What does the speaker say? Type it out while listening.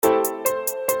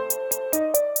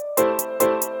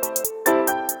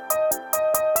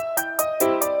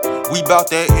We bout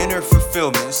that inner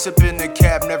fulfillment, sipping the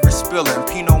cab, never spilling.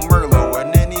 Pinot Merlot,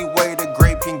 in any way the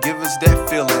grape can give us that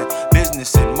feeling.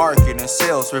 Business and market and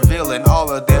sales, revealing all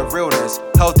of that realness.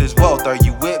 Health is wealth, are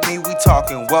you with me? We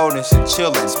talking wellness and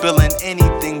chilling. Spilling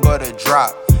anything but a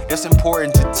drop. It's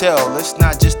important to tell, it's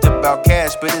not just about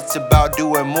cash, but it's about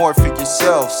doing more for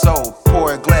yourself. So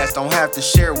pour a glass, don't have to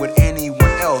share with anyone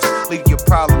else. Leave your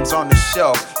problems on the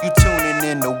shelf, you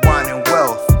tuning in to Wine and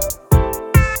Wealth.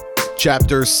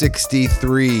 Chapter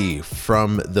 63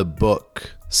 from the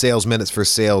book, Sales Minutes for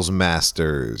Sales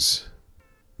Masters.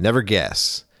 Never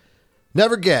guess.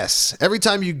 Never guess. Every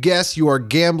time you guess, you are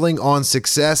gambling on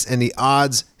success and the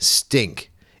odds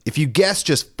stink. If you guess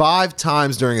just 5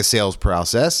 times during a sales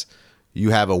process, you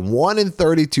have a 1 in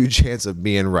 32 chance of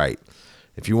being right.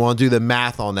 If you want to do the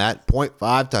math on that,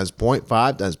 0.5 times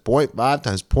 0.5 times 0.5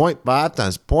 times 0.5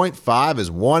 times 0.5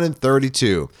 is 1 in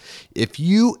 32. If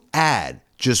you add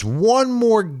just one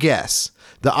more guess,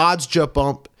 the odds jump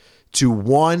up to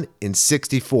 1 in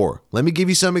 64. Let me give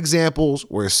you some examples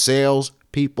where sales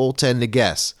people tend to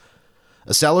guess.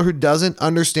 A seller who doesn't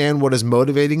understand what is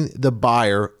motivating the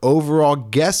buyer overall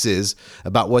guesses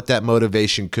about what that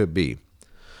motivation could be.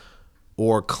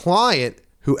 Or a client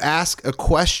who asks a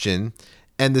question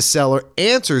and the seller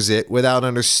answers it without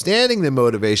understanding the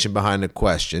motivation behind the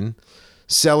question.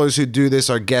 Sellers who do this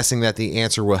are guessing that the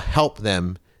answer will help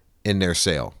them in their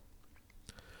sale.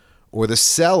 Or the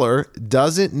seller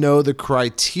doesn't know the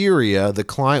criteria the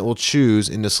client will choose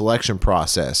in the selection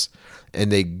process,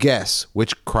 and they guess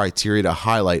which criteria to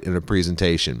highlight in a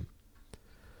presentation.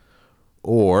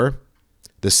 Or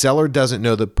the seller doesn't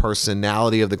know the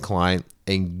personality of the client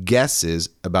and guesses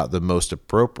about the most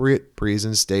appropriate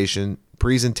presentation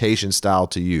style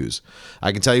to use.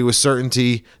 I can tell you with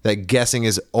certainty that guessing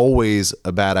is always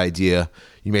a bad idea.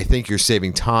 You may think you're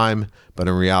saving time, but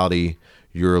in reality,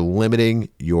 you're limiting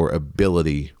your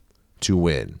ability to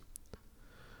win.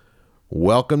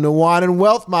 Welcome to Wine and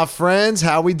Wealth, my friends.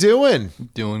 How we doing?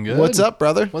 Doing good. What's up,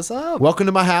 brother? What's up? Welcome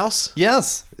to my house.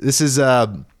 Yes. This is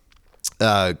a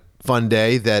fun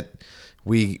day that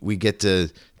we get to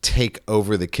take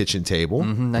over the kitchen table.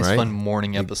 Nice right? fun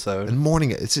morning episode. And morning,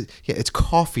 it's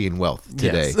coffee and wealth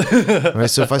today. Yes. All right,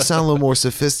 so if I sound a little more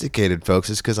sophisticated,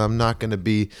 folks, it's because I'm not going to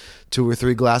be 2 or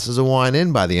 3 glasses of wine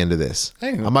in by the end of this.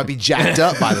 Hey. I might be jacked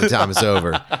up by the time it's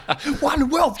over. Wine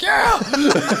and Wealth, yeah.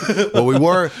 Well, we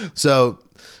were. So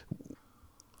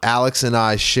Alex and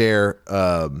I share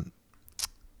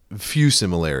few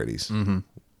similarities.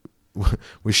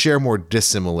 We share more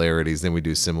dissimilarities than we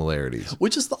do similarities.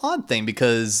 Which is the odd thing,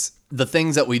 because the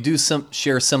things that we do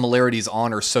share similarities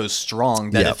on are so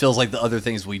strong that Yep. it feels like the other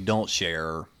things we don't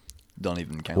share don't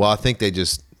even count. Well, I think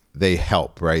they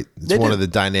help, right? It's They one do. of the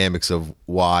dynamics of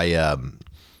why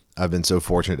I've been so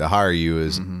fortunate to hire you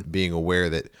is being aware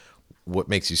that what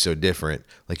makes you so different.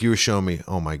 Like you were showing me,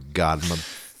 oh my God, my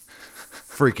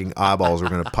freaking eyeballs were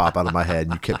going to pop out of my head,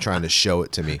 and you kept trying to show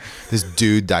it to me. This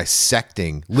dude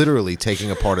dissecting, literally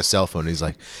taking apart a cell phone. He's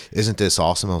like, isn't this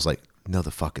awesome? I was like, no, the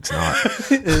fuck it's not.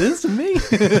 it is to me.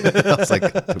 I was like,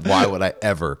 why would I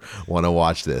ever want to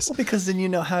watch this? Well, because then you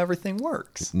know how everything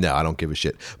works. No, I don't give a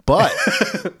shit. But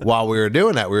while we were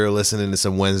doing that, we were listening to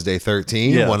some Wednesday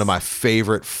 13, Yes. one of my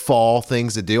favorite fall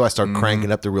things to do. I start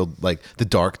cranking up the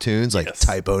dark tunes, like Yes.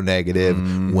 Typo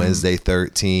Negative, Wednesday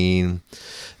 13,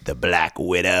 The Black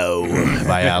Widow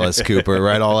by Alice Cooper,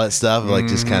 right? All that stuff, like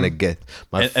just kind of get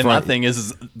my And my thing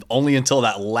is only until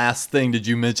that last thing did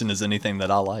you mention is anything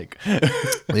that I like.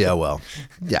 Yeah, well,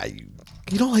 yeah, you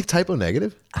don't like Typo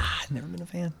Negative? I've never been a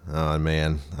fan. Oh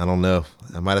man, I don't know.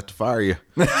 I might have to fire you.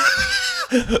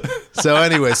 So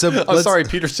anyway, I'm sorry,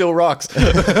 Peter still rocks.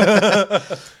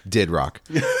 Did rock.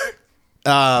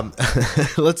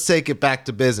 Let's take it back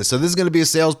to business. So this is going to be a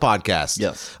sales podcast.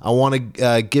 Yes. I want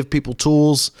to give people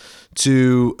tools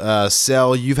to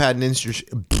sell. You've had an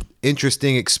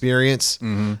interesting experience.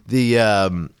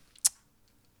 The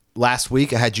last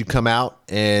week I had you come out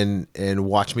and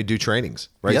watch me do trainings,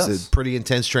 right? Yes. So pretty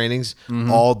intense trainings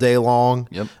all day long.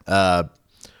 Yep.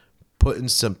 Putting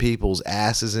some people's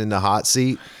asses in the hot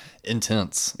seat.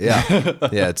 Intense. Yeah.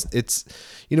 Yeah. It's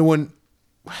when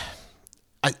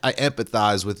I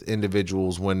empathize with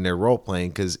individuals when they're role playing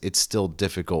because it's still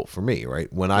difficult for me,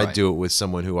 right? When I Right. do it with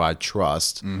someone who I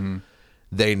trust,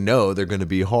 they know they're going to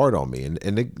be hard on me.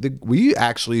 And we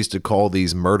actually used to call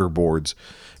these murder boards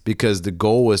because the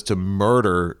goal was to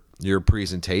murder your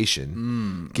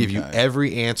presentation, give you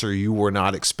every answer you were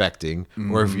not expecting,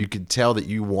 or if you could tell that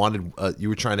you wanted, you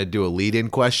were trying to do a lead-in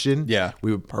question,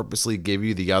 we would purposely give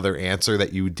you the other answer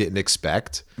that you didn't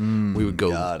expect. We would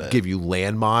go give you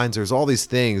landmines. There's all these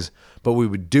things, but what we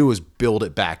would do is build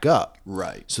it back up.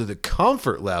 Right. So the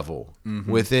comfort level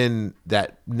within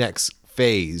that next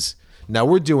phase. Now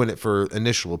we're doing it for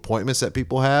initial appointments that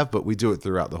people have, but we do it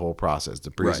throughout the whole process,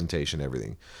 the presentation,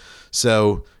 everything.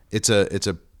 So it's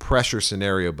a pressure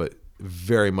scenario, but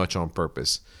very much on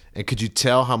purpose. And could you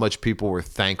tell how much people were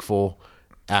thankful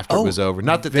after it was over?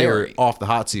 Not that they were off the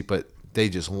hot seat, but they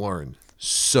just learned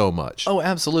so much. Oh,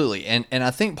 absolutely. And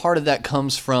I think part of that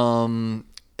comes from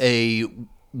a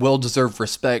well-deserved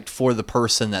respect for the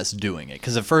person that's doing it.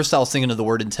 Because at first I was thinking of the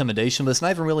word intimidation, but it's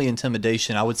not even really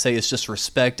intimidation. I would say it's just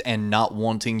respect and not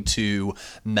wanting to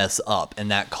mess up, and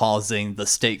that causing the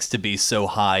stakes to be so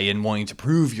high and wanting to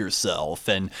prove yourself.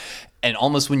 And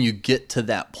almost when you get to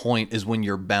that point is when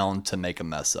you're bound to make a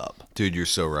mess up. Dude, you're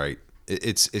so right.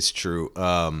 It's true.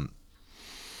 And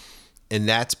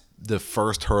that's the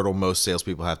first hurdle most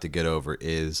salespeople have to get over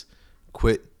is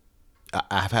quit.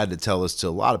 I've had to tell this to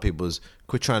a lot of people is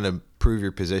quit trying to prove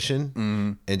your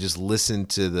position and just listen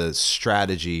to the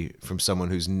strategy from someone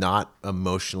who's not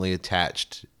emotionally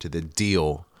attached to the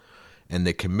deal and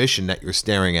the commission that you're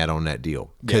staring at on that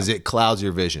deal, because it clouds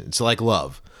your vision. It's like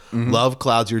love. Love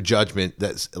clouds your judgment.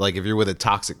 That's like if you're with a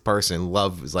toxic person,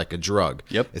 love is like a drug.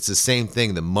 Yep. It's the same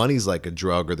thing. The money's like a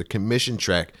drug, or the commission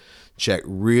check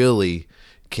really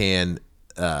can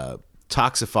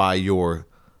toxify your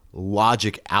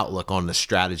logic outlook on the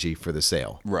strategy for the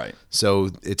sale. Right. So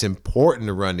it's important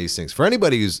to run these things for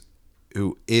anybody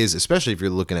who is, especially if you're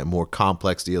looking at more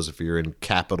complex deals, if you're in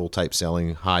capital type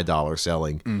selling, high dollar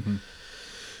selling,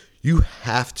 you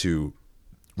have to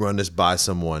run this by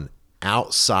someone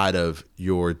outside of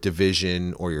your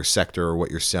division or your sector or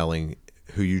what you're selling,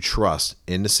 who you trust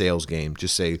in the sales game.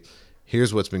 Just say,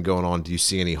 here's what's been going on. Do you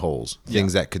see any holes?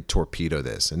 Things that could torpedo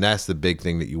this. And that's the big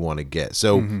thing that you want to get.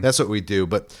 So that's what we do.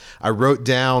 But I wrote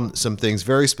down some things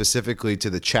very specifically to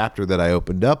the chapter that I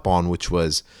opened up on, which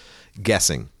was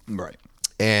guessing. Right.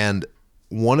 And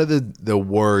one of the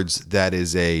words that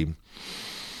is a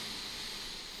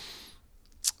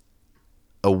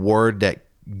word that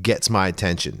gets my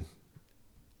attention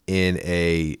in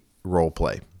a role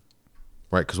play,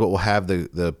 right? Because what we'll have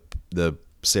the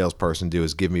salesperson do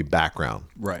is give me background.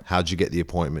 Right. How'd you get the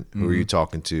appointment? Who are you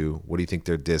talking to? What do you think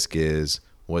their disc is?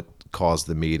 What caused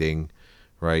the meeting?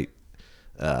 Right.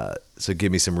 So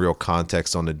give me some real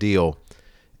context on the deal.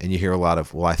 And you hear a lot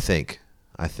of, well, I think.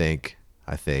 And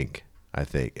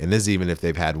this is even if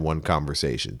they've had one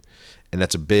conversation. And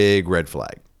that's a big red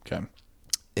flag. Okay.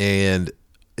 And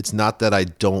it's not that I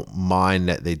don't mind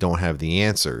that they don't have the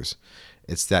answers.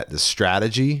 It's that the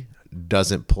strategy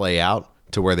doesn't play out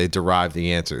to where they derive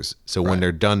the answers. So when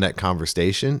they're done that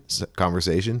conversation,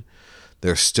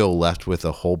 they're still left with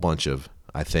a whole bunch of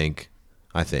I think.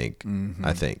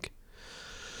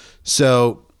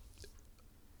 So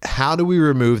how do we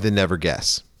remove the never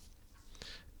guess?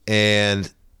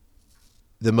 And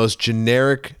the most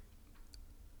generic,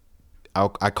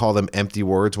 I call them empty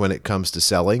words when it comes to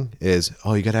selling, is,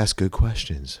 oh, you got to ask good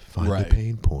questions. Find the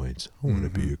pain points. I want to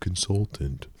be a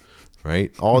consultant.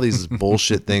 Right? All these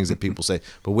bullshit things that people say,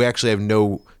 but we actually have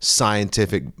no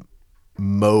scientific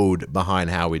mode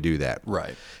behind how we do that.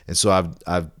 Right. And so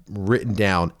I've written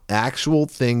down actual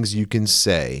things you can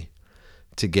say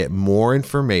to get more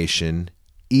information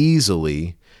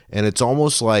easily. And it's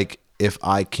almost like if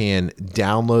I can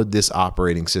download this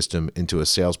operating system into a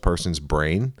salesperson's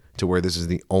brain to where this is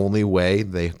the only way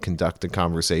they conduct a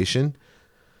conversation,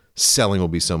 selling will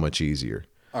be so much easier.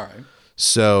 All right.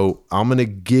 So I'm going to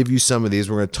give you some of these.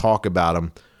 We're going to talk about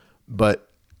them. But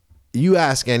you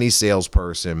ask any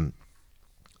salesperson,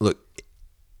 look,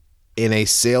 in a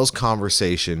sales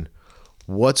conversation,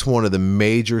 what's one of the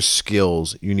major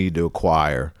skills you need to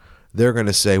acquire? They're going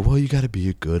to say, well, you got to be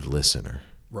a good listener.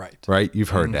 Right. Right? You've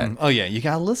heard that. Oh, yeah. You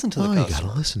got to listen to the customer. You got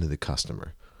to listen to the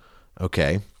customer.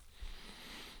 Okay.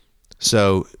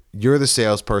 So you're the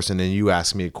salesperson and you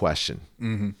ask me a question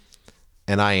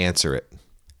and I answer it.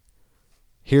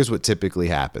 Here's what typically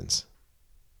happens.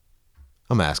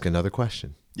 I'm asking another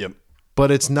question. Yep. But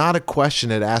it's not a question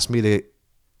that asks me to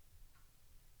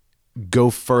go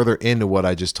further into what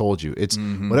I just told you. It's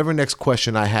whatever next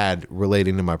question I had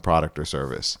relating to my product or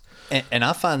service. And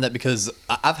I find that because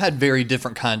I've had very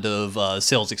different kind of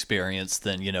sales experience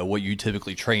than, what you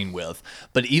typically train with.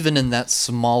 But even in that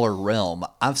smaller realm,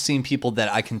 I've seen people that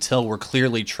I can tell were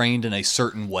clearly trained in a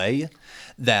certain way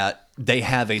that they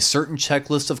have a certain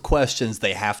checklist of questions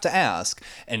they have to ask,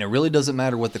 and it really doesn't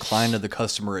matter what the client or the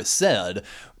customer has said.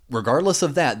 Regardless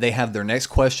of that, they have their next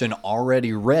question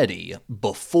already ready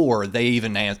before they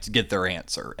even get their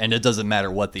answer, and it doesn't matter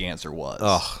what the answer was.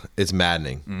 Oh, it's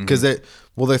maddening because they're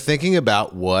thinking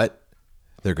about what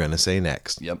they're going to say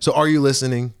next. Yep. So are you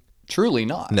listening? Truly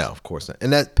not. No, of course not.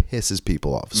 And that pisses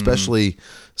people off, especially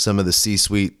some of the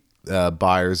C-suite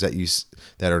buyers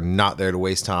that are not there to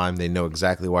waste time. They know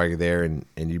exactly why you're there, and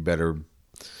you better.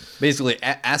 Basically,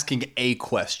 asking a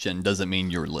question doesn't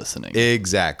mean you're listening.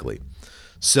 Exactly.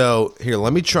 So here,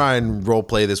 let me try and role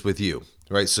play this with you,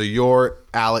 right? So you're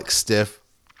Alex Stiff,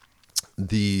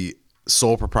 the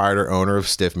sole proprietor owner of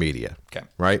Stiff Media. Okay.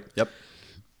 Right? Yep.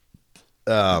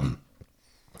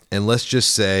 And let's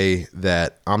just say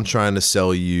that I'm trying to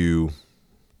sell you.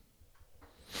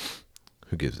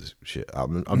 Who gives a shit?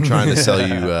 I'm trying to sell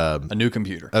you a new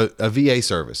computer. a VA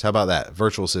service. How about that?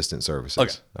 Virtual assistant services.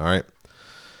 Okay. All right.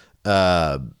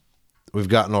 We've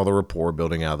gotten all the rapport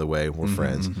building out of the way. We're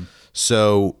friends. Mm-hmm.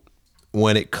 So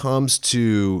when it comes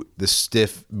to the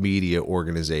Stiff Media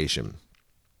organization,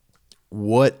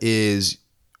 what is,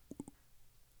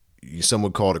 some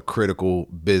would call it a critical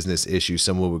business issue.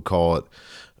 Someone would call it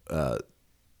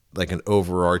like an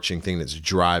overarching thing that's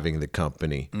driving the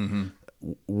company. Mm-hmm.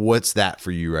 What's that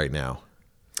for you right now?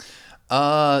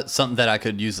 Something that I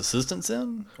could use assistance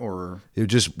in, or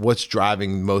just what's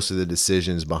driving most of the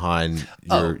decisions behind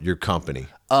your company?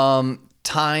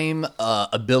 Time,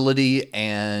 ability,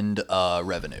 and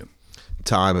revenue.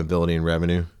 Time, ability, and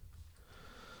revenue.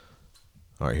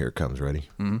 All right, here it comes. Ready?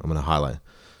 Mm-hmm. I'm going to highlight.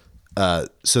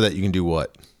 So that you can do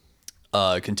what?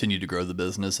 Continue to grow the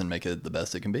business and make it the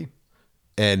best it can be.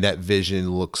 And that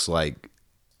vision looks like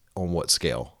on what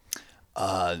scale?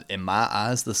 In my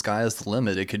eyes, the sky is the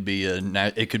limit. It could be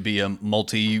a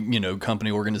multi,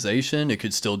 company organization. It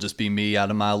could still just be me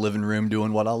out of my living room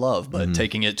doing what I love, but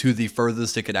taking it to the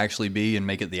furthest it could actually be and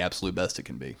make it the absolute best it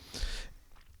can be.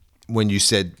 When you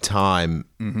said time,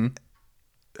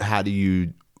 how do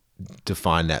you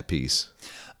define that piece?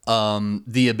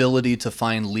 The ability to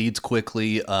find leads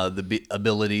quickly, the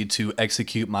ability to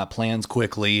execute my plans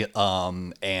quickly,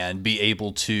 and be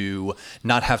able to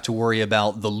not have to worry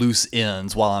about the loose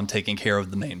ends while I'm taking care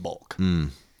of the main bulk.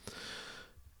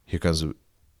 Here comes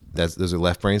those are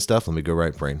left brain stuff. Let me go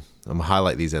right brain. I'm gonna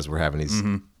highlight these as we're having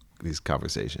these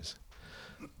conversations.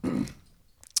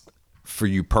 For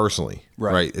you personally,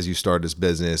 right? As you start this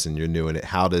business and you're new in it,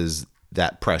 how does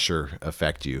that pressure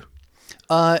affect you?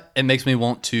 It makes me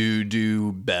want to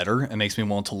do better. It makes me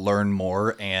want to learn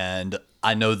more. And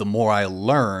I know the more I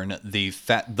learn,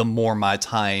 the more my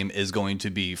time is going to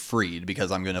be freed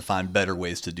because I'm going to find better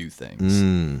ways to do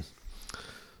things.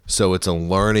 So it's a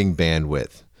learning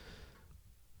bandwidth.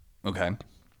 Okay.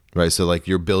 Right. So like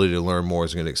your ability to learn more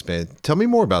is going to expand. Tell me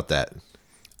more about that.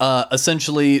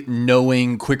 Essentially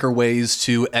knowing quicker ways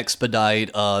to expedite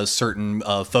certain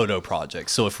photo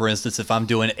projects. So if, for instance, if I'm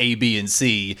doing A, B, and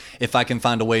C, if I can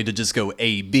find a way to just go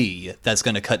A, B, that's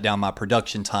going to cut down my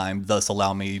production time, thus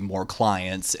allow me more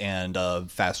clients and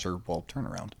faster,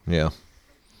 turnaround. Yeah.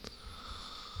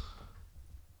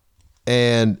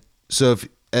 And so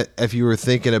if you were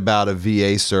thinking about a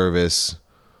VA service,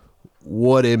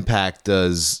 what impact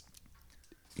does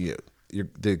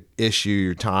the issue,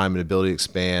 your time and ability to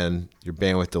expand, your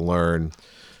bandwidth to learn,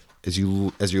 as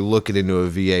you're looking into a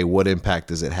VA, what impact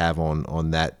does it have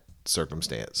on that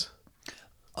circumstance?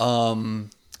 The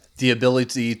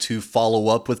ability to follow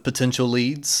up with potential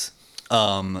leads,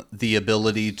 the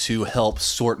ability to help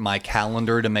sort my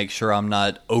calendar to make sure I'm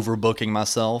not overbooking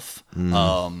myself.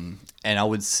 And I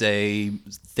would say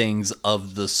things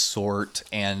of the sort,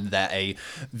 and that a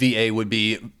VA would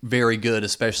be very good,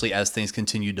 especially as things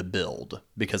continue to build,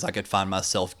 because I could find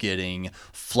myself getting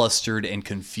flustered and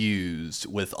confused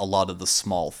with a lot of the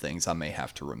small things I may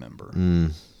have to remember.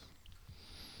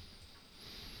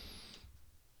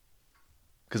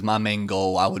 Because my main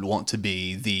goal, I would want to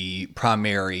be the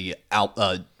primary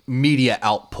media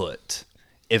output.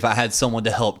 If I had someone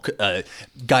to help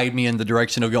guide me in the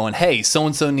direction of going, hey,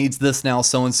 so-and-so needs this now,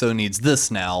 so-and-so needs this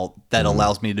now, that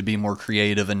allows me to be more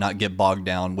creative and not get bogged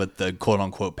down with the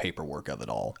quote-unquote paperwork of it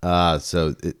all.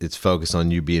 So it's focused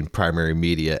on you being primary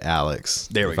media, Alex.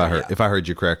 There we go. If I heard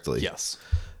you correctly. Yes.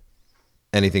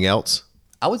 Anything else?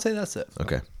 I would say that's it.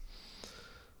 Okay.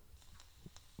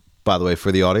 By the way,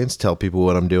 for the audience, tell people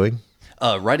what I'm doing.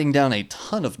 Writing down a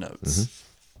ton of notes.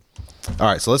 All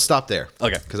right, so let's stop there.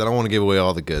 Okay. Because I don't want to give away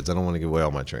all the goods. I don't want to give away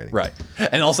all my training. Right.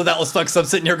 And also that was fucked. So I'm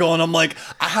sitting here going, I'm like,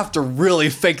 I have to really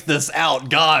fake this out.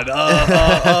 God.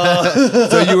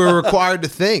 So you were required to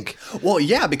think. Well,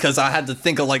 yeah, because I had to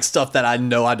think of like stuff that I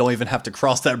know I don't even have to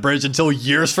cross that bridge until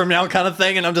years from now kind of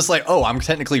thing. And I'm just like, oh, I'm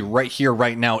technically right here,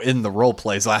 right now in the role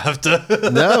play. So I have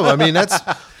to. No, I mean,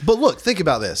 but look, think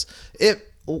about this.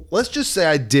 Let's just say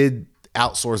I did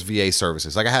outsource VA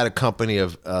services. Like I had a company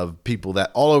of people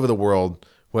that all over the world,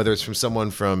 whether it's from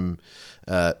someone from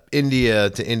India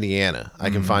to Indiana, I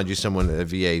can find you someone at a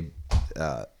VA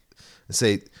and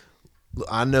say,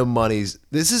 I know money's,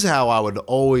 this is how I would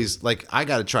always, like, I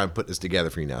got to try and put this together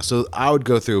for you now. So I would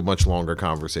go through a much longer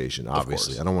conversation,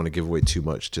 obviously. I don't want to give away too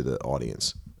much to the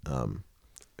audience out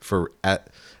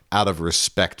of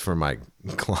respect for my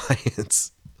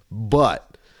clients. But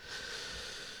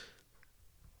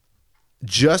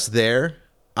just there,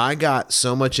 I got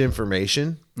so much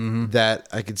information that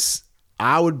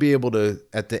I would be able to,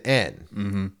 at the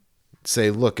end, say,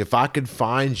 look, if I could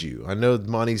find you, I know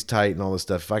money's tight and all this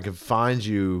stuff, if I could find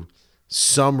you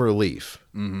some relief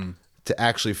to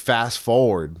actually fast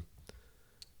forward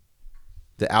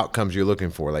the outcomes you're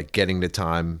looking for, like getting the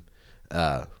time,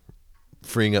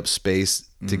 freeing up space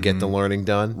to get the learning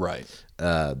done. Right.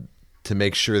 To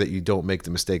make sure that you don't make the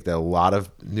mistake that a lot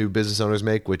of new business owners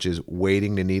make, which is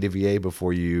waiting to need a VA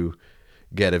before you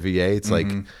get a VA. It's like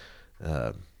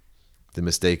the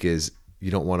mistake is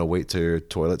you don't want to wait till your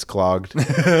toilet's clogged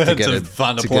to get a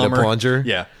plunger.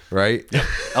 Yeah. Right? Yep.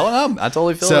 Oh, no, I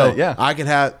totally feel So that. Yeah. I can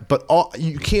have, but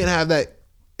you can't have that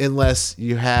unless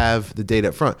you have the data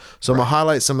up front. So I'm going to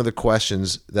highlight some of the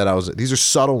questions that these are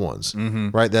subtle ones,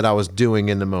 right, that I was doing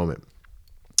in the moment.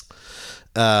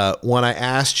 When I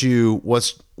asked you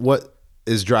what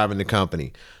is driving the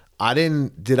company,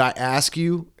 did I ask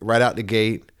you right out the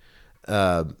gate,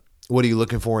 what are you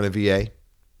looking for in a VA?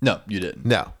 No, you didn't.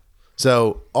 No.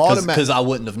 So automatically, because I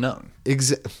wouldn't have known.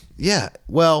 Yeah.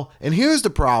 Well, and here's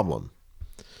the problem.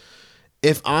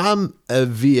 If I'm a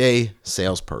VA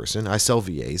salesperson, I sell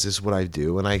VAs, this is what I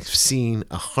do. And I've seen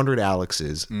 100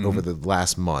 Alexes over the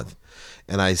last month.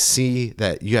 And I see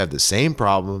that you have the same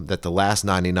problem that the last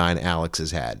 99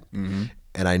 Alexes had.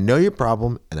 And I know your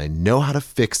problem and I know how to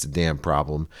fix the damn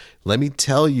problem. Let me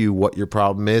tell you what your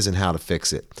problem is and how to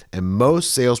fix it. And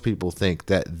most salespeople think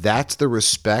that that's the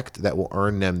respect that will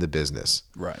earn them the business.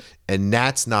 Right. And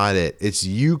that's not it. It's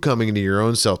you coming into your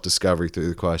own self-discovery through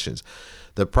the questions.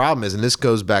 The problem is, and this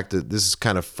goes back to, this is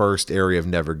kind of first area of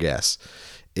never guess,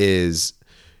 is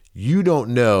you don't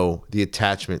know the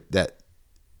attachment that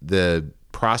the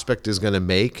prospect is going to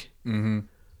make from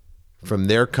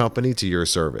their company to your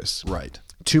service. Right.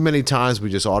 Too many times we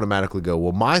just automatically go,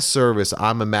 well, my service,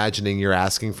 I'm imagining you're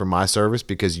asking for my service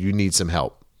because you need some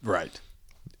help. Right.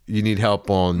 You need help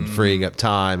on freeing up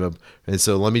time. And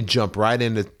so let me jump right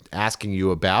into asking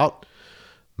you about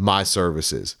my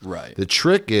services. Right. The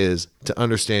trick is to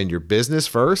understand your business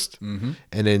first and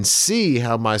then see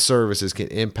how my services can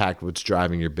impact what's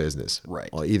driving your business. Right.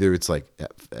 Or either it's like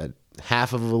at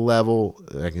half of a level,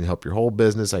 I can help your whole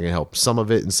business. I can help some of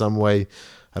it in some way.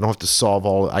 I don't have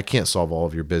to I can't solve all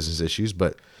of your business issues,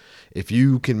 but if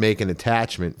you can make an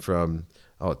attachment from,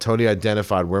 Tony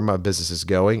identified where my business is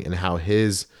going and how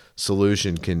his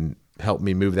solution can help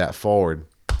me move that forward,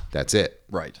 that's it.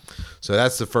 Right. So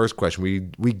that's the first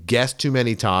question. We guess too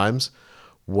many times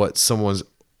what someone's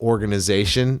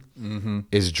organization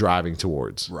is driving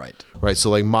towards. Right. Right.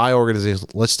 So like my organization,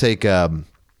 let's take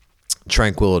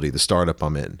Tranquility, the startup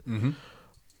I'm in.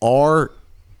 Our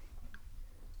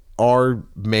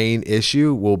main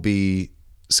issue will be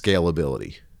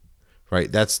scalability.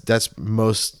 Right. That's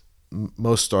most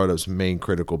startups' main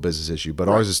critical business issue, but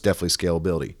ours is definitely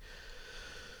scalability.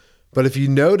 But if you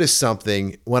notice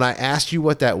something, when I asked you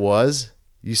what that was,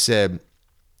 you said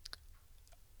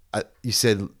the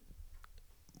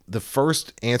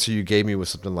first answer you gave me was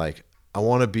something like, I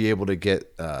want to be able to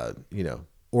get,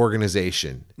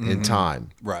 organization and time.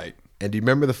 Right. And do you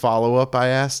remember the follow-up I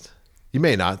asked? You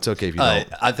may not. It's okay if you don't.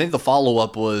 I think the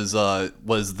follow-up was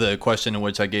the question in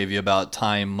which I gave you about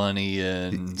time, money,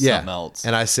 and something else.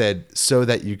 And I said, so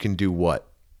that you can do what?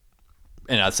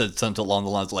 And I said something along the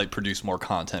lines of like produce more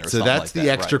content or something like that. So that's the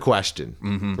extra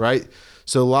question, right?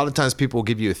 So a lot of times people will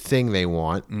give you a thing they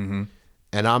want, and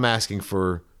I'm asking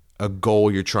for a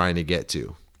goal you're trying to get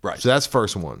to. Right. So that's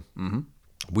first one.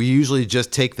 We usually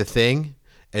just take the thing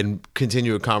and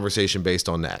continue a conversation based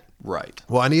on that. Right.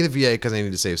 Well, I need a VA because I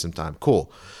need to save some time.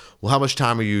 Cool. Well, how much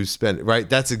time are you spending? Right.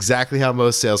 That's exactly how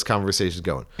most sales conversations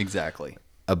go. Exactly.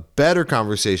 A better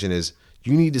conversation is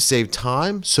you need to save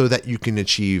time so that you can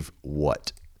achieve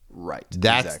what? Right.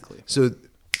 That's exactly. So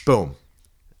Boom.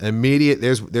 Immediate.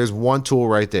 There's one tool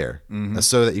right there.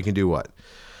 So that you can do what?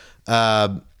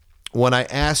 When I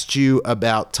asked you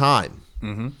about time,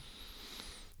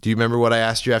 do you remember what I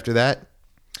asked you after that?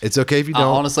 It's okay if you don't.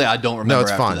 Honestly, I don't remember. No,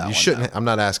 it's after fine. That You one, shouldn't. no. I'm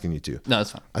not asking you to. No,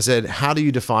 it's fine. I said, how do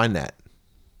you define that?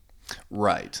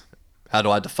 Right. How do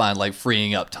I define like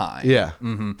freeing up time? Yeah.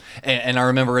 And I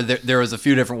remember there was a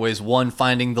few different ways. One,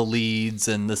 finding the leads,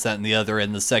 and this, that, and the other,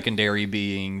 and the secondary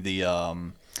being the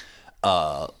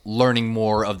learning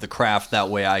more of the craft. That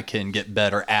way I can get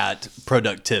better at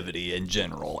productivity in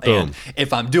general. Boom. And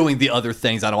if I'm doing the other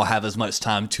things, I don't have as much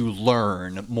time to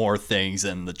learn more things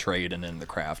in the trade and in the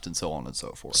craft and so on and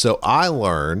so forth. So I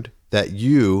learned that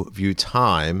you view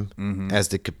time as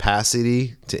the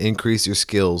capacity to increase your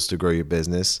skills to grow your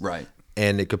business. Right.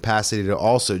 And the capacity to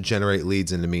also generate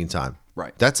leads in the meantime.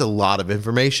 Right. That's a lot of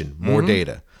information, more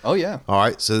data. Oh, yeah. All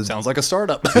right. So Sounds like a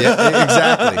startup. yeah,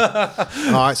 exactly.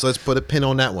 All right. So let's put a pin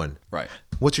on that one. Right.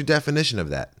 What's your definition of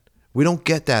that? We don't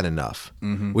get that enough.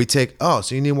 We take, so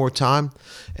you need more time?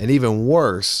 And even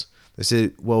worse, they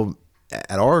said, well,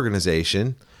 at our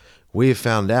organization, we have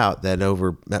found out that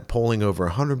at polling over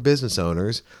 100 business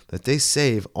owners, that they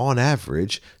save on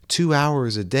average 2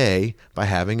 hours a day by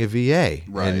having a VA.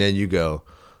 Right. And then you go,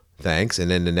 thanks.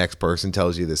 And then the next person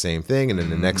tells you the same thing. And then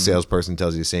the next salesperson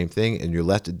tells you the same thing. And you're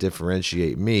left to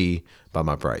differentiate me by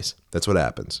my price. That's what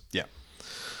happens. Yeah.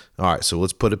 All right. So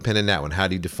let's put a pin in that one. How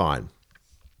do you define?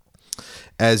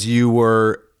 As you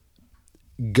were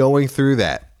going through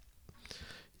that,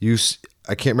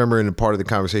 I can't remember in a part of the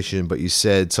conversation, but you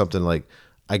said something like,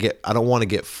 I don't want to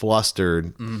get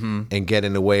flustered and get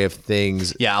in the way of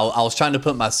things. Yeah, I was trying to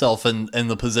put myself in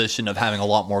the position of having a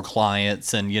lot more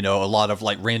clients and, a lot of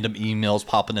like random emails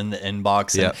popping in the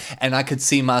inbox. And, Yep. and I could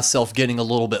see myself getting a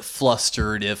little bit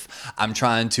flustered if I'm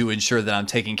trying to ensure that I'm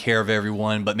taking care of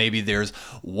everyone, but maybe there's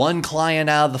one client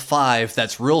out of the 5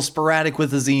 that's real sporadic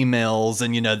with his emails.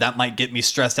 And, that might get me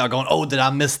stressed out going, oh, did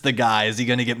I miss the guy? Is he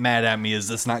going to get mad at me? Is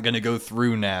this not going to go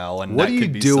through now? And What that are you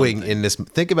could be doing something. in this?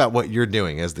 Think about what you're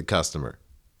doing as the customer.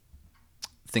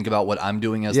 Think about what I'm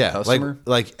doing as the Yeah, customer.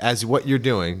 like as what you're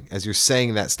doing, as you're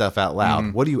saying that stuff out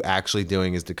loud, what are you actually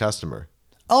doing as the customer?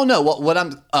 Oh no! What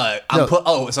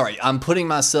I'm putting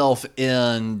myself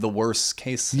in the worst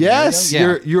case scenario. Yes,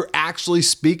 you're actually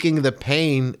speaking the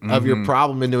pain of your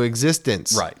problem into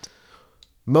existence. right,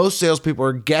 Most salespeople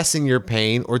are guessing your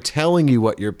pain or telling you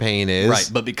what your pain is. right.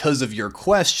 But because of your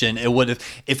question, it would have,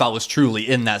 if I was truly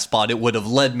in that spot, it would have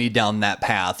led me down that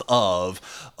path of,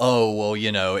 oh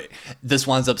well, this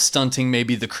winds up stunting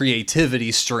maybe the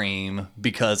creativity stream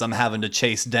because I'm having to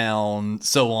chase down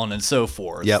so on and so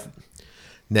forth. Yep.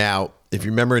 Now, if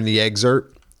you remember in the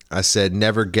excerpt, I said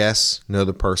never guess, know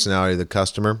the personality of the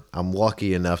customer. I'm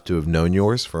lucky enough to have known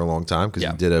yours for a long time because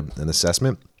Yeah. you did an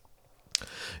assessment.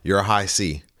 You're a high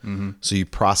C, so you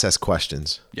process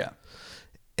questions. Yeah.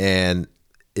 And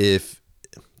if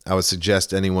I would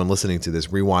suggest anyone listening to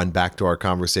this, rewind back to our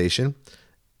conversation.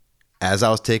 As I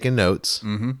was taking notes,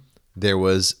 there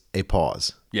was a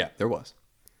pause, Yeah. There was.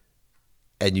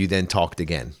 and you then talked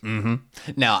again.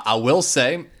 Now, I will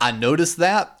say, I noticed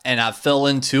that and I fell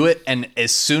into it. And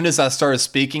as soon as I started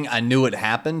speaking, I knew it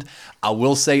happened. I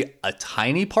will say a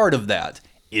tiny part of that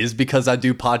is because I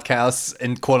do podcasts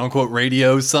and quote unquote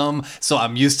radio some. So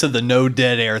I'm used to the no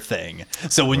dead air thing.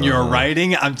 So when you're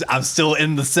writing, I'm still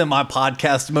in the semi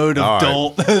podcast mode of All right.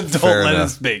 don't Fair let it enough.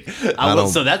 speak. don't-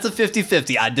 So that's a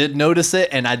 50-50. I did notice it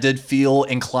and I did feel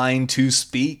inclined to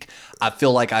speak. I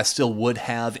feel like I still would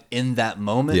have in that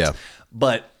moment. Yeah.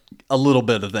 But a little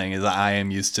bit of thing is I am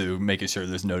used to making sure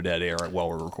there's no dead air while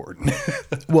we're recording.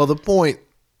 Well, the point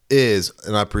is,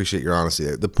 and I appreciate your honesty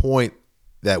there, the point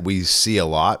that we see a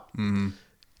lot,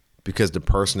 because the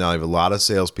personality of a lot of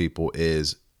salespeople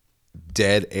is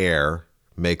dead air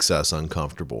makes us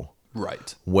uncomfortable.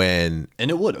 Right. And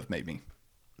it would have made me.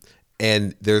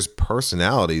 there's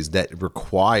personalities that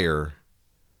require,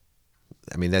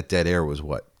 I mean, that dead air was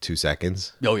what, 2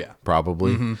 seconds? Oh, yeah.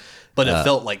 Probably. But it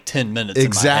felt like 10 minutes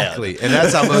Exactly. in my head. And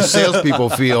that's how most salespeople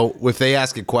feel if they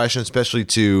ask a question, especially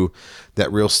to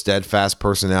that real steadfast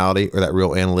personality or that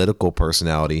real analytical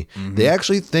personality. They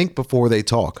actually think before they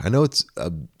talk. I know it's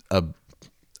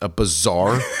a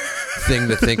bizarre thing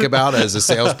to think about as a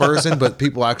salesperson, but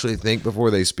people actually think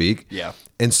before they speak. Yeah.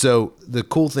 And so the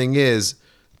cool thing is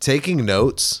taking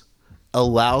notes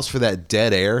allows for that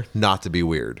dead air not to be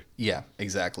weird. Yeah,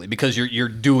 exactly. Because you're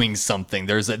doing something.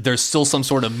 There's still some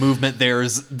sort of movement.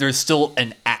 There's still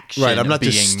an action. Right. I'm not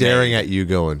just being staring made. at you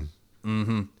going,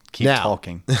 Keep Now-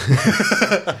 talking.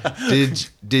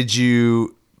 did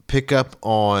you pick up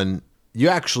on, you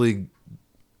actually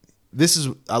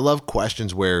I love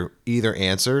questions where either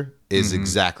answer is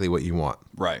exactly what you want.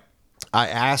 Right. I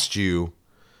asked you,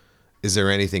 is there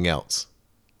anything else?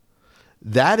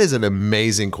 That is an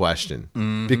amazing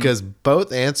question because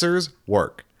both answers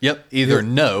work. Yep. Either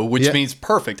no, which means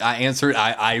perfect. I answered.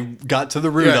 I got to the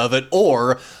root of it,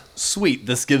 or sweet.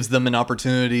 This gives them an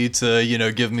opportunity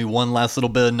to give me one last little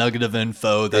bit of nugget of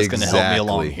info that's going to help me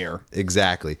along here.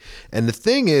 Exactly. And the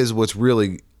thing is, what's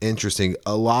really interesting,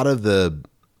 a lot of the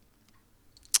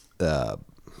how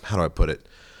do I put it?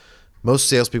 Most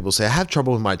salespeople say, I have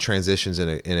trouble with my transitions in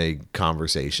a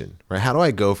conversation. Right? How do I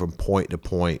go from point to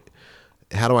point?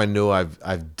 How do I know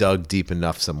I've dug deep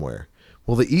enough somewhere?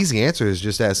 Well, the easy answer is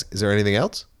just ask, is there anything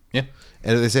else? Yeah.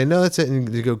 And if they say, no, that's it,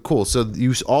 and you go, cool. So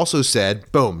you also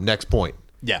said, boom, next point.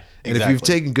 Yeah, exactly. And if you've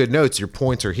taken good notes, your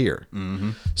points are here.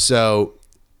 So,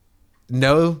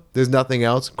 no, there's nothing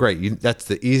else. Great. That's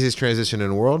the easiest transition in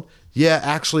the world. Yeah,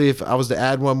 actually, if I was to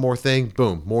add one more thing,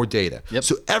 boom, more data. Yep.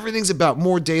 So everything's about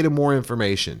more data, more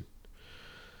information.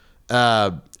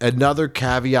 Another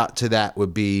caveat to that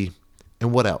would be,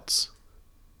 and what else?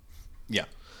 Yeah.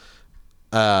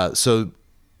 So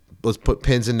let's put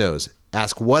pins in those.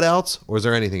 Ask what else, or is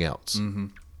there anything else?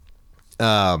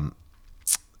 I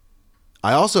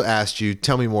also asked you,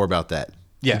 tell me more about that.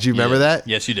 Yeah. Did you remember that?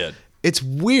 Yes, you did. It's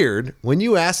weird when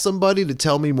you ask somebody to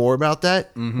tell me more about that,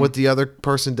 what the other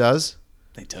person does.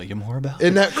 They tell you more about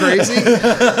Isn't that crazy?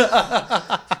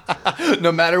 it.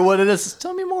 No matter what it is, just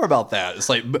tell me more about that.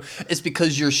 It's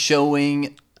because you're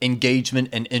showing engagement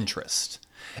and interest.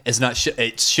 It's not.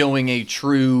 It's showing a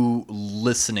true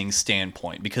listening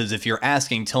standpoint. Because if you're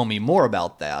asking, tell me more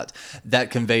about that,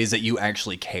 that conveys that you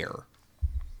actually care.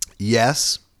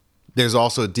 Yes. There's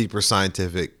also a deeper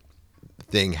scientific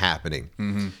thing happening.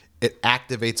 It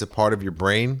activates a part of your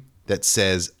brain that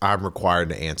says, I'm required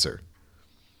to answer.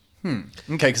 Okay,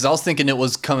 because I was thinking it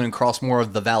was coming across more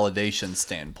of the validation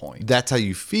standpoint. That's how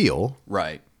you feel.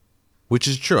 Right. Which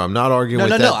is true. I'm not arguing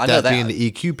with I know that being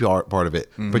the EQ part of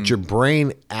it. But your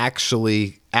brain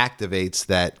actually activates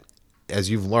that, as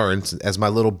you've learned, as my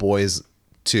little boy is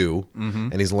 2,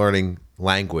 and he's learning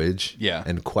language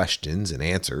and questions and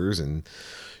answers. And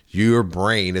your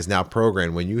brain is now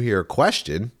programmed. When you hear a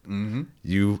question,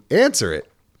 you answer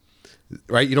it.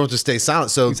 Right? You don't just stay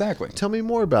silent. So exactly. Tell me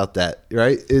more about that.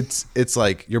 Right? It's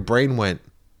like your brain went,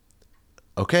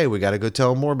 okay, we got to go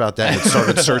tell them more about that. And it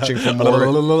started searching for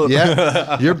more.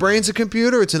 Yeah, your brain's a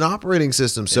computer; it's an operating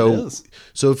system. So,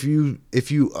 if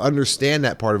you understand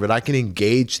that part of it, I can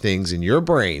engage things in your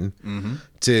brain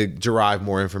to derive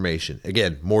more information.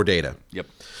 Again, more data. Yep.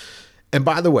 And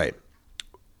by the way,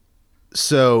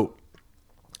 so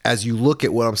as you look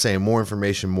at what I'm saying, more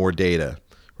information, more data,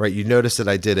 right? You notice that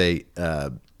I did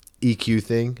a EQ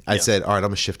thing. I said, all right, I'm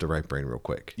going to shift to right brain real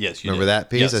quick. Yes, you Remember did. that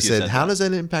piece? Yes, I you said, said how that. does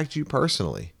that impact you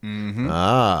personally?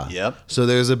 Yep. So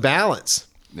there's a balance.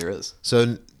 There is.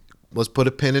 So let's put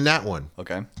a pin in that one.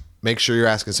 Okay. Make sure you're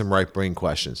asking some right brain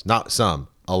questions. Not some,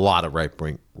 a lot of right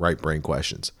brain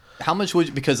questions. How much would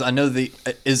you, because I know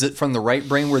is it from the right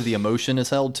brain where the emotion is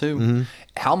held to?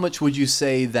 How much would you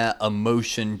say that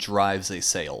emotion drives a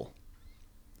sale?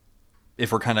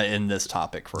 If we're kind of in this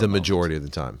topic for The majority of the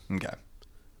time. Okay.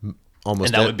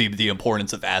 Almost. And that would be the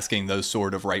importance of asking those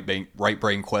sort of right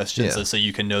brain questions, Yeah. so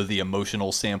you can know the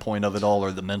emotional standpoint of it all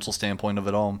or the mental standpoint of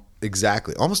it all.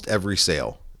 Exactly. Almost every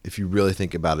sale, if you really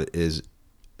think about it,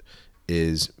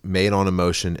 is made on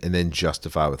emotion and then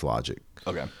justified with logic.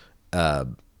 Okay.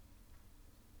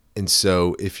 And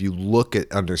so if you look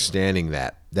at understanding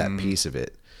that piece of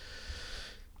it,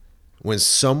 when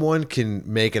someone can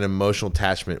make an emotional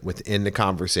attachment within the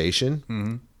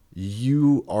conversation,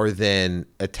 you are then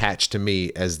attached to me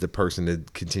as the person to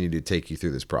continue to take you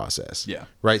through this process. Yeah.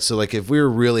 Right. So like if we were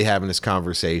really having this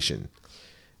conversation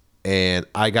and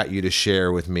I got you to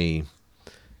share with me,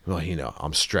 well,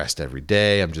 I'm stressed every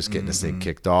day. I'm just getting this thing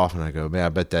kicked off. And I go, man, I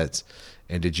bet that's,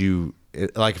 and did you,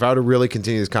 like if I were to really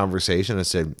continue this conversation, I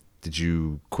said, did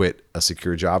you quit a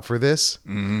secure job for this?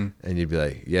 And you'd be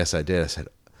like, yes, I did. I said,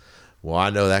 well,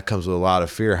 I know that comes with a lot of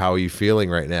fear. How are you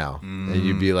feeling right now? And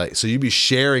you'd be like, so you'd be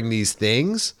sharing these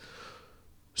things.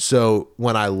 So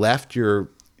when I left your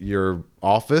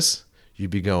office,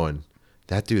 you'd be going,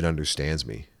 that dude understands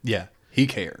me. Yeah. He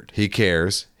cared. He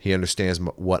cares. He understands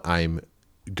what I'm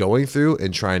going through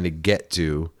and trying to get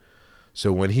to.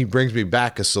 So when he brings me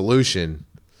back a solution,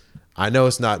 I know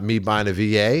it's not me buying a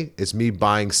VA. It's me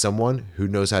buying someone who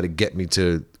knows how to get me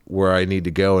to where I need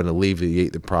to go and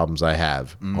alleviate the problems I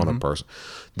have on a person.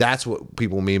 That's what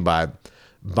people mean by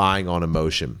buying on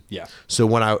emotion. Yeah.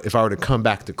 So if I were to come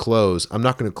back to close, I'm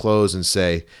not going to close and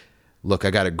say, look,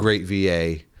 I got a great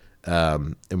VA.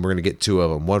 And we're going to get two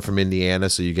of them. One from Indiana,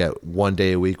 so you get 1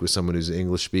 day a week with someone who's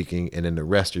English speaking, and then the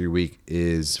rest of your week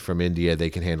is from India. They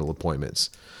can handle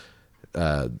appointments.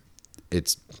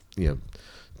 It's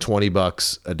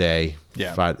 $20 a day.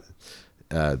 Yeah.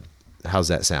 How's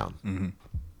that sound?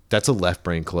 That's a left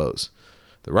brain close.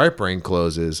 The right brain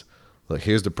close is, look,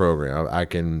 here's the program. I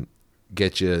can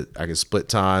get you. I can split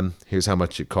time. Here's how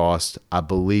much it costs. I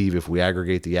believe if we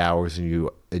aggregate the hours and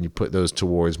you put those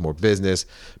towards more business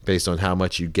based on how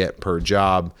much you get per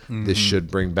job, this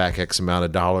should bring back X amount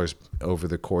of dollars over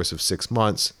the course of 6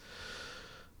 months,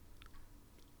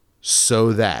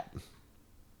 so that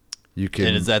you can.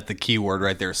 And is that the key word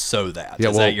right there? So that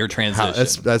is that your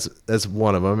transition? That's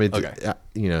one of them. Okay.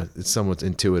 It's somewhat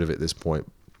intuitive at this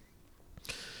point.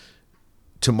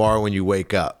 Tomorrow when you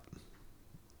wake up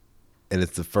and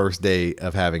it's the first day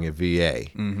of having a VA,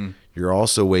 you're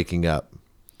also waking up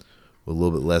with a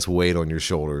little bit less weight on your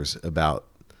shoulders about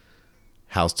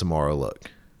how's tomorrow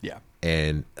look. Yeah.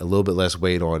 And a little bit less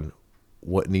weight on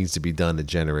what needs to be done to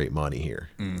generate money here.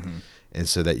 And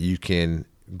so that you can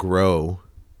grow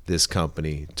this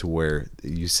company to where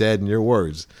you said in your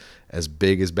words, as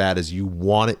big as bad as you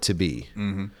want it to be.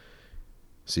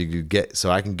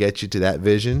 So I can get you to that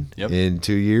vision in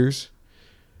 2 years.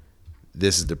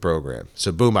 This is the program.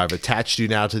 So boom, I've attached you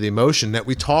now to the emotion that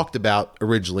we talked about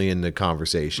originally in the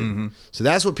conversation. So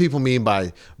that's what people mean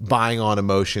by buying on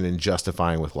emotion and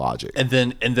justifying with logic. And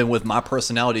then with my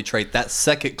personality trait, that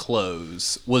second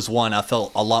close was one I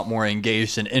felt a lot more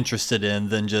engaged and interested in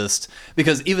than just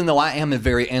because even though I am a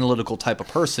very analytical type of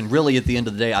person, really at the end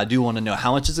of the day, I do want to know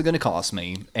how much is it going to cost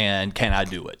me and can I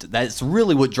do it? That's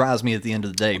really what drives me at the end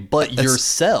of the day. But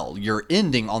your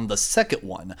ending on the second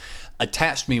one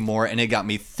attached me more and it got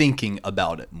me thinking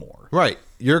about it more. Right.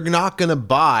 You're not going to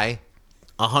buy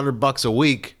 $100 a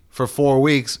week for 4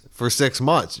 weeks for 6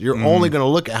 months. You're only going to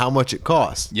look at how much it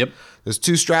costs. Yep. There's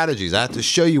two strategies. I have to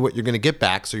show you what you're going to get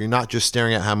back, so you're not just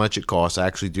staring at how much it costs. I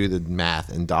actually do the math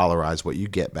and dollarize what you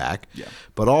get back. Yeah.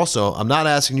 But also, I'm not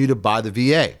asking you to buy the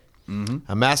VA.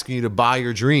 I'm asking you to buy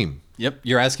your dream. Yep.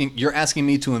 You're asking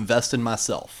me to invest in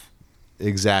myself.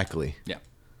 Exactly. Yeah.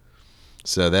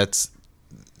 So that's,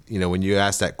 when you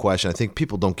ask that question, I think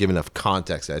people don't give enough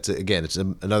context. It's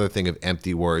another thing of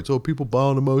empty words. Oh, people buy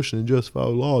on emotion and justify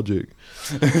logic.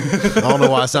 I don't know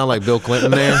why I sound like Bill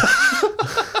Clinton there.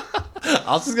 I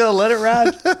was just going to let it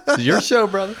ride. It's your show,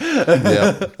 brother.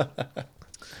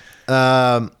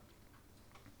 Yeah.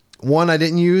 One I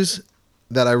didn't use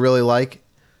that I really like.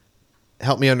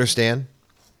 Help me understand.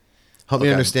 Help me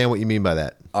understand what you mean by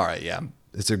that. All right, yeah.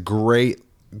 It's a great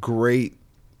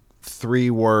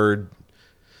 3-word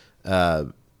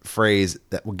phrase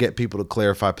that will get people to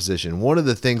clarify position. One of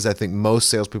the things I think most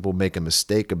salespeople make a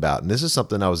mistake about, and this is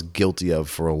something I was guilty of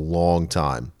for a long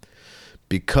time,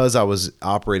 because I was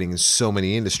operating in so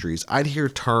many industries, I'd hear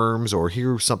terms or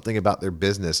hear something about their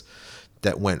business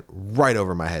that went right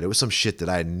over my head. It was some shit that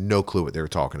I had no clue what they were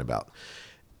talking about.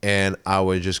 And I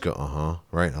would just go,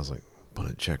 right? And I was like, put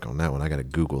a check on that one. I got to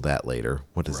Google that later.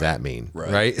 What does that mean?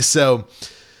 Right? So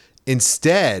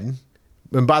instead,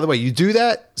 and by the way, you do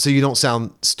that so you don't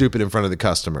sound stupid in front of the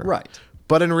customer. Right.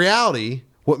 But in reality,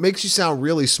 what makes you sound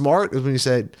really smart is when you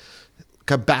say,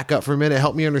 come back up for a minute,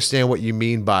 help me understand what you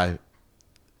mean by,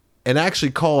 and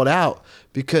actually call it out,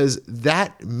 because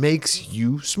that makes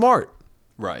you smart.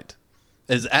 Right.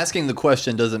 As asking the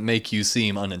question doesn't make you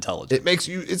seem unintelligent.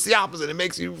 It's the opposite. It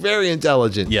makes you very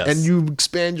intelligent. Yes. And you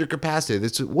expand your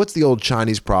capacity. What's the old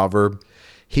Chinese proverb?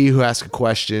 He who asks a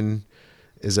question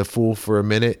is a fool for a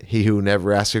minute. He who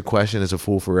never asks a question is a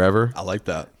fool forever. I like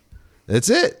that. That's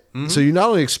it. So you not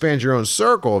only expand your own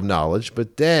circle of knowledge,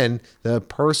 but then the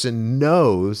person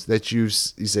knows that you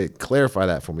say, clarify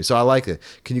that for me. So I like it.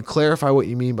 Can you clarify what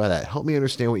you mean by that? Help me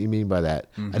understand what you mean by that.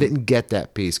 I didn't get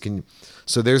that piece.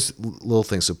 So there's little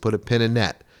things. So put a pin in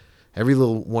that. Every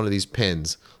little one of these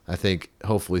pins, I think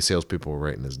hopefully salespeople are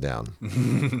writing this down.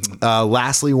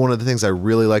 Lastly, one of the things I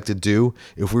really like to do,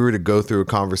 if we were to go through a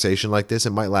conversation like this,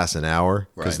 it might last an hour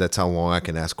because that's how long I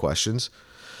can ask questions.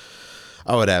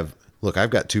 I would have, look,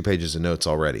 I've got 2 pages of notes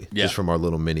already just from our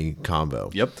little mini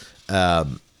convo. Yep.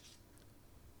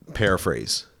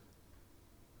 Paraphrase.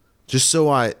 Just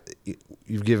so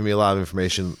you've given me a lot of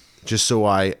information, just so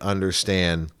I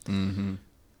understand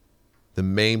the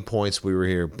main points we were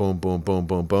here. Boom, boom, boom,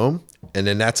 boom, boom. And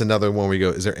then that's another one we go,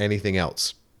 is there anything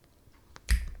else?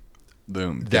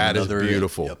 Boom. That is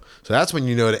beautiful. Yep. So that's when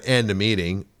you know to end a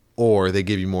meeting or they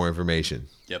give you more information.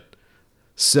 Yep.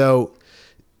 So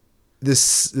the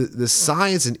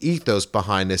science and ethos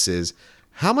behind this is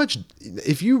how much,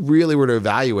 if you really were to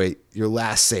evaluate your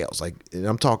last sales, like, and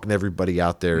I'm talking to everybody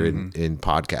out there in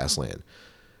podcast land,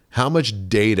 how much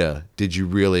data did you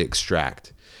really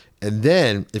extract? And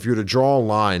then if you were to draw a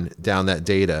line down that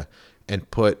data and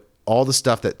put all the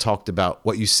stuff that talked about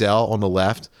what you sell on the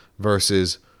left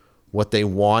versus what they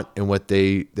want and what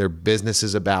their business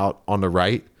is about on the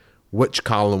right, which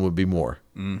column would be more?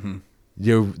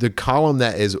 The column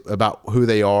that is about who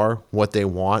they are, what they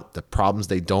want, the problems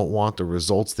they don't want, the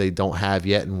results they don't have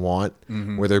yet and want,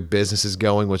 where their business is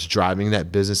going, what's driving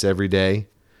that business every day.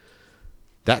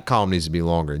 That column needs to be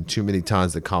longer. And too many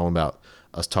times the column about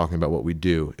us talking about what we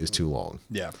do is too long.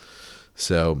 Yeah.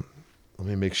 So let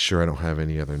me make sure I don't have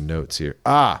any other notes here.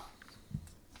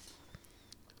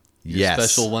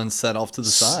 Yes. Special one set off to the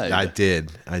side. I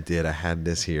did. I had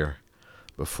this here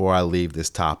before I leave this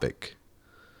topic.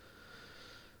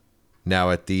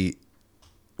 Now,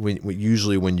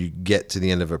 usually when you get to the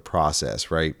end of a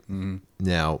process, right?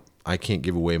 Now, I can't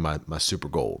give away my super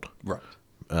gold. Right.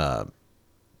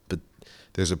 But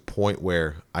there's a point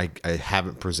where I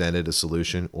haven't presented a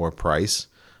solution or a price,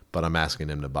 but I'm asking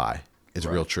them to buy. It's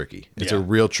real tricky. It's a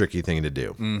real tricky thing to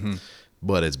do,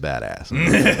 but it's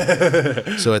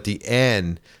badass. So at the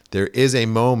end, there is a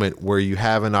moment where you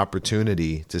have an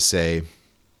opportunity to say,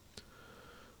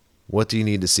 what do you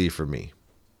need to see from me?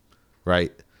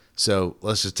 Right? So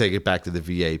let's just take it back to the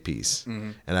VA piece.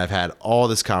 And I've had all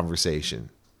this conversation.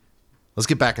 Let's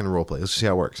get back into role play. Let's see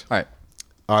how it works. All right.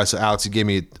 All right, so Alex, you gave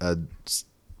me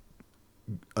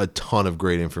a ton of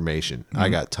great information. I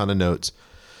got a ton of notes.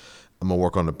 I'm going to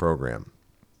work on the program.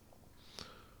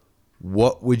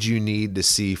 What would you need to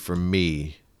see from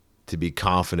me to be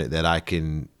confident that I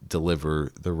can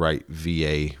deliver the right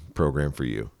VA program for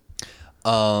you?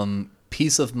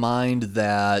 Peace of mind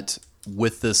that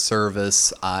with this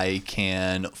service, I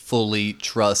can fully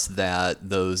trust that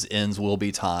those ends will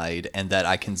be tied and that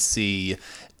I can see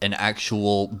an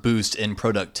actual boost in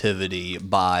productivity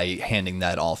by handing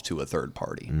that off to a third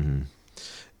party.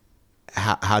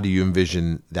 How do you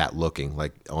envision that looking,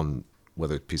 like on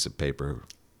whether it's a piece of paper?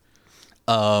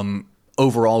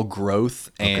 Overall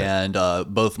growth and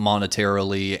both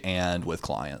monetarily and with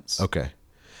clients. Okay.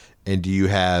 And do you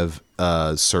have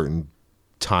a certain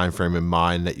time frame in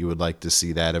mind that you would like to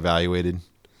see that evaluated?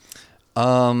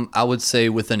 I would say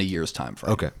within a year's time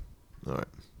frame. Okay. All right.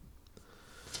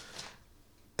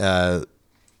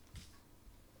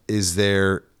 Is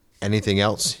there anything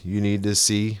else you need to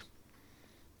see?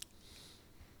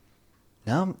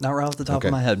 No, not right off the top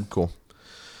of my head. Cool.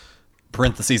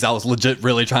 Parentheses, I was legit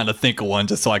really trying to think of one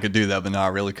just so I could do that, but no, I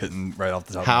really couldn't right off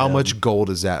the top of my head. How much gold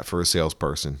is that for a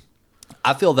salesperson?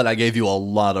 I feel that I gave you a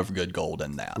lot of good gold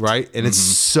in that. Right? And it's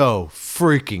so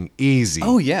freaking easy.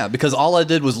 Oh, yeah, because all I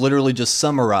did was literally just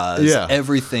summarize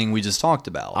everything we just talked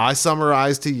about. I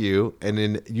summarized to you, and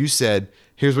then you said,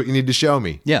 here's what you need to show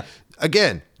me. Yeah.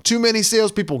 Again, too many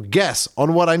salespeople guess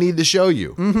on what I need to show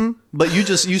you. But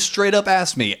you straight up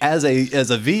asked me as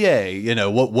a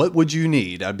VA, what would you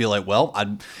need? I'd be like,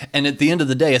 and at the end of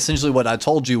the day, essentially what I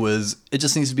told you was it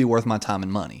just needs to be worth my time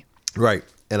and money. Right.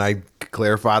 And I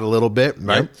clarified a little bit,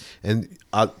 right? Yep. And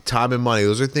time and money,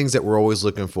 those are things that we're always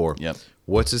looking for. Yep.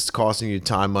 What's this costing you,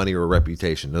 time, money, or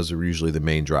reputation? Those are usually the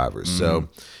main drivers. So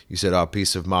you said,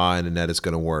 peace of mind and that it's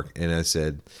going to work. And I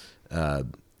said,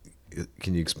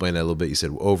 can you explain that a little bit? You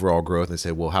said overall growth. And I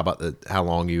said, well, how about how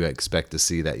long you expect to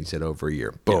see that? You said over a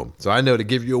year. Boom. Yep. So I know to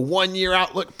give you a 1 year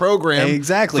outlook program.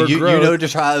 Exactly. You know to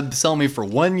try to sell me for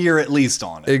 1 year at least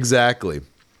on it. Exactly.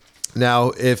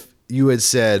 Now, if you had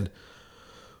said,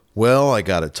 well, I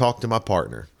got to talk to my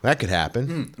partner. That could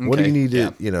happen. Okay. What do you need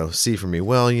to, see from me?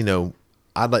 Well,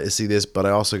 I'd like to see this, but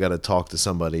I also got to talk to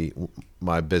somebody,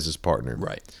 my business partner.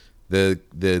 Right.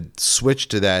 The switch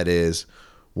to that is,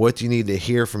 what do you need to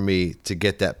hear from me to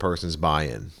get that person's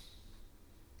buy-in?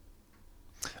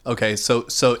 Okay, so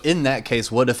in that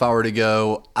case, what if I were to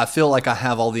go, I feel like I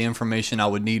have all the information I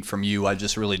would need from you. I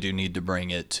just really do need to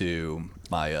bring it to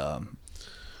my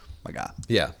guy.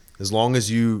 Yeah. As long as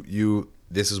you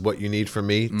this is what you need from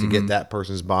me to get that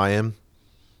person's buy-in,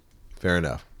 fair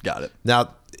enough. Got it.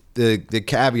 Now, the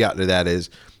caveat to that is,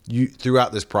 you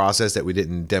throughout this process that we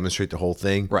didn't demonstrate the whole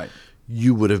thing, right?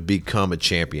 You would have become a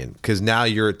champion because now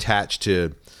you've attached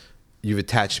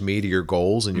me to your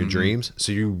goals and your dreams,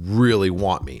 so you really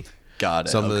want me. Got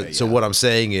it. So what I'm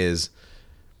saying is,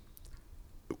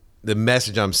 the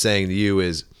message I'm saying to you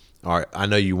is, all right, I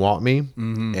know you want me,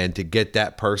 and to get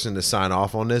that person to sign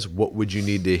off on this, what would you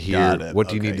need to hear? What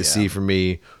do you need to see from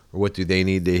me, or what do they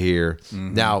need to hear?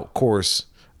 Now, of course,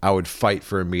 I would fight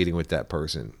for a meeting with that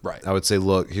person. Right. I would say,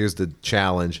 look, here's the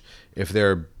challenge. If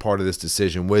they're part of this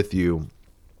decision with you,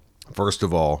 First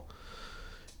of all,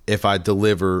 if I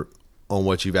deliver on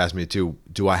what you've asked me to,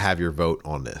 do I have your vote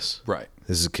on this? Right.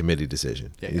 This is a committee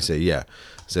decision. Yeah, you yeah. say, yeah.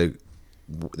 So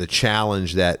the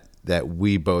challenge that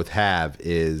we both have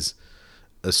is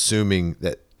assuming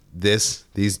that these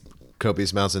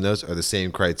copious amounts of notes are the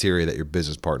same criteria that your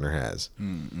business partner has.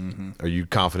 Mm-hmm. Are you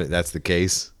confident that's the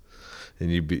case?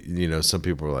 And some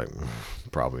people are like,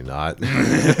 probably not.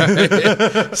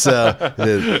 So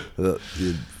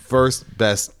the first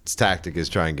best tactic is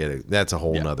try and get it. That's a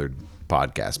whole nother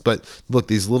podcast. But look,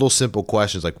 these little simple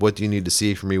questions like, what do you need to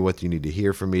see from me? What do you need to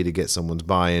hear from me to get someone's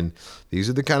buy-in? These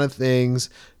are the kind of things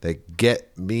that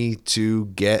get me to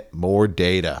get more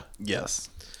data. Yes.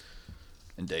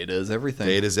 And data is everything.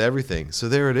 Data is everything. So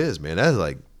there it is, man.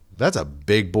 That's a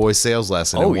big boy sales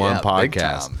lesson in one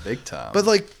podcast. Big time. But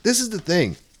like, this is the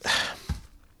thing.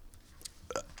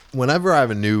 Whenever I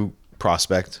have a new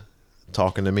prospect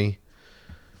talking to me,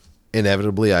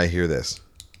 inevitably I hear this.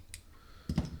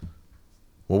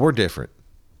 Well, we're different.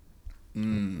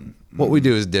 What we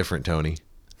do is different, Tony.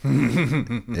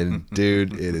 And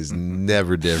dude, it is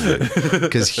never different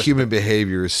because human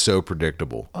behavior is so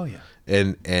predictable. Oh yeah.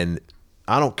 And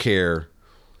I don't care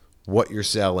what you're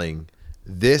selling.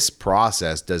 This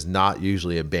process does not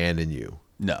usually abandon you.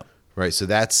 No. Right. So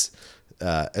that's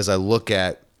as I look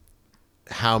at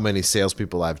how many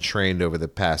salespeople I've trained over the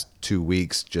past 2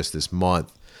 weeks, just this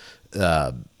month,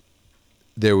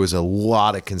 there was a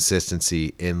lot of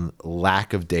consistency in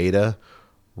lack of data,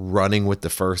 running with the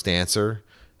first answer,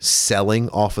 selling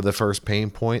off of the first pain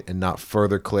point and not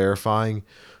further clarifying.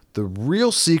 The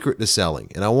real secret to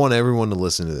selling, and I want everyone to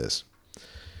listen to this,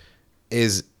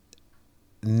 is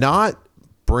not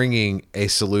bringing a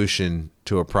solution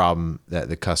to a problem that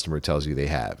the customer tells you they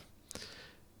have.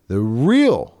 The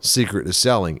real secret to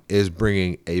selling is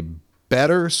bringing a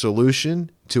better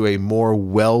solution to a more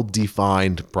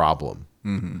well-defined problem.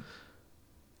 Mm-hmm.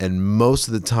 And most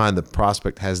of the time, the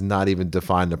prospect has not even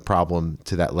defined a problem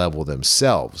to that level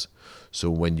themselves. So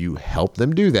when you help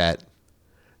them do that,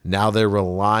 now they're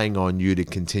relying on you to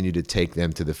continue to take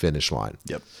them to the finish line.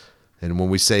 Yep. And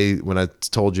when I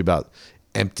told you about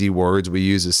empty words we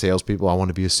use as salespeople, I want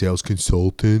to be a sales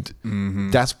consultant.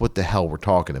 Mm-hmm. That's what the hell we're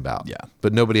talking about. Yeah.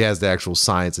 But nobody has the actual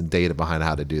science and data behind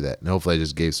how to do that. And hopefully I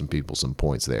just gave some people some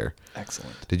points there.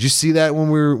 Excellent. Did you see that when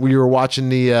we were watching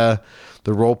the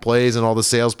role plays and all the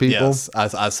salespeople? Yes,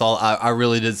 I saw. I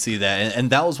really did see that, and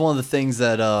that was one of the things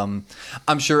that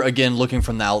I'm sure. Again, looking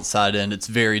from the outside in, it's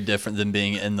very different than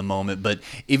being in the moment. But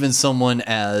even someone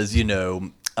as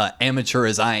amateur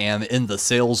as I am in the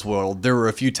sales world, there were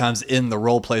a few times in the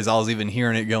role plays I was even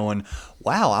hearing it going,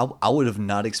 "Wow, I would have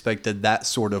not expected that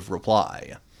sort of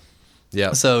reply."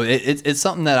 Yeah. So it's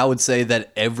something that I would say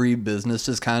that every business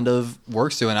just kind of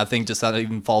works through. And I think just that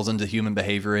even falls into human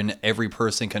behavior, and every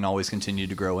person can always continue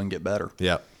to grow and get better.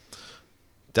 Yeah.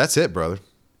 That's it, brother.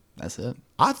 That's it.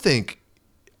 I think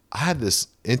I had this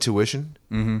intuition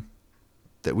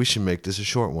that we should make this a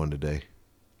short one today.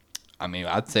 I mean,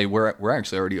 I'd say we're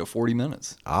actually already at 40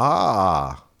 minutes.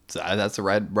 Ah. So that's a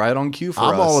right on cue for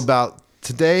us. I'm all about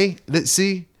today.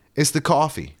 See, it's the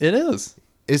coffee. It is.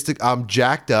 I'm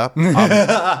jacked up.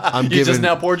 I'm You just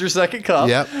now poured your second cup.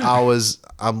 Yep.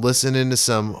 I'm listening to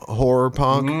some horror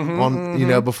punk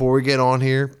before we get on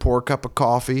here. Pour a cup of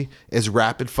coffee. It's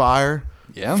rapid fire.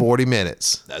 Yeah. 40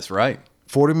 minutes. That's right.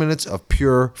 40 minutes of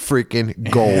pure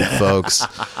freaking gold, folks.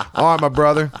 All right, my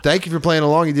brother. Thank you for playing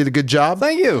along. You did a good job.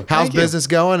 Thank you. How's Thank you. business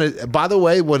going? By the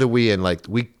way, what are we in? Like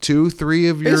week 2, 3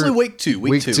 of your? Basically week two,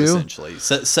 essentially.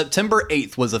 September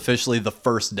 8th was officially the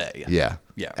first day. Yeah.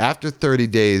 Yeah. After 30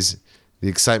 days, the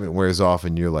excitement wears off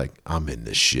and you're like, I'm in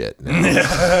this shit now.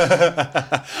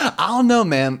 I don't know,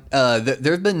 man.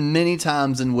 There's been many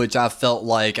times in which I felt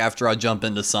like after I jump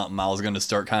into something, I was going to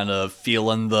start kind of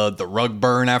feeling the rug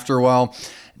burn after a while.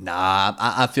 Nah,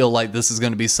 I feel like this is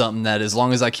going to be something that as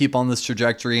long as I keep on this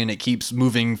trajectory and it keeps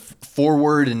moving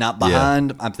forward and not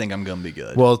behind, I think I'm going to be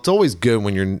good. Well, it's always good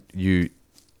when you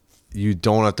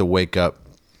don't have to wake up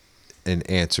and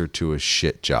answer to a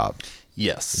shit job.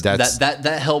 Yes, That's-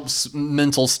 that helps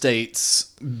mental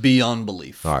states beyond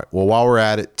belief. All right. Well, while we're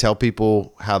at it, tell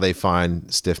people how they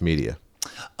find Stiff Media.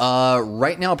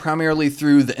 Right now, primarily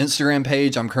through the Instagram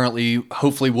page. I'm currently,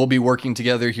 hopefully, we'll be working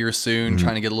together here soon,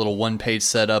 trying to get a little one-page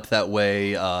set up. That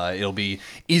way, it'll be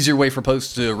easier way for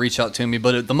folks to reach out to me.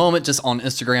 But at the moment, just on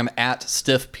Instagram at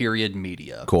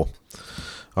 @stiff_media. Cool.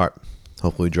 All right.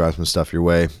 Hopefully, we drive some stuff your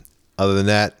way. Other than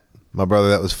that, my brother,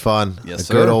 that was fun. Yes,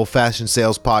 a good sir. old-fashioned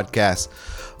sales podcast.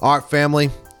 All right, family.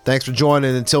 Thanks for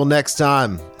joining. Until next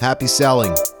time, happy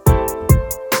selling.